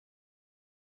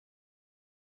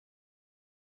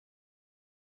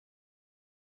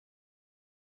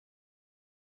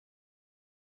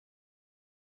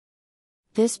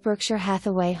This Berkshire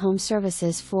Hathaway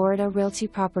HomeServices Florida Realty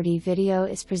property video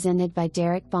is presented by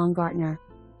Derik Baumgartner.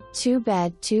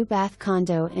 2-bed, 2-bath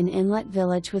condo in Inlet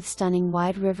Village with stunning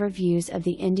wide river views of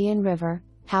the Indian River,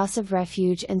 House of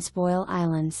Refuge and Spoil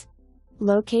Islands.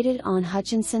 Located on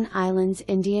Hutchinson Island's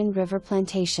Indian River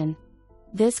Plantation.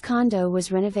 This condo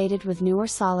was renovated with newer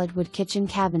solid wood kitchen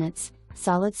cabinets,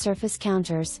 solid surface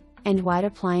counters, and wide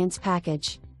appliance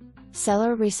package.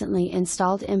 Seller recently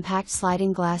installed impact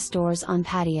sliding glass doors on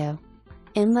patio.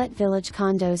 Inlet Village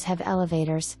condos have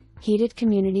elevators, heated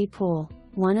community pool,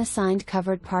 one assigned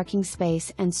covered parking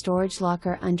space and storage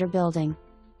locker under building.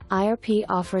 IRP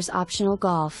offers optional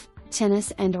golf,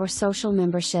 tennis and/or social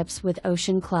memberships with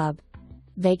Ocean Club.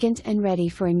 Vacant and ready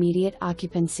for immediate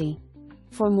occupancy.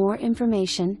 For more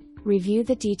information, review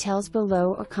the details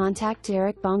below or contact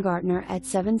Derik Baumgartner at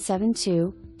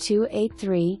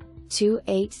 772-283-2800.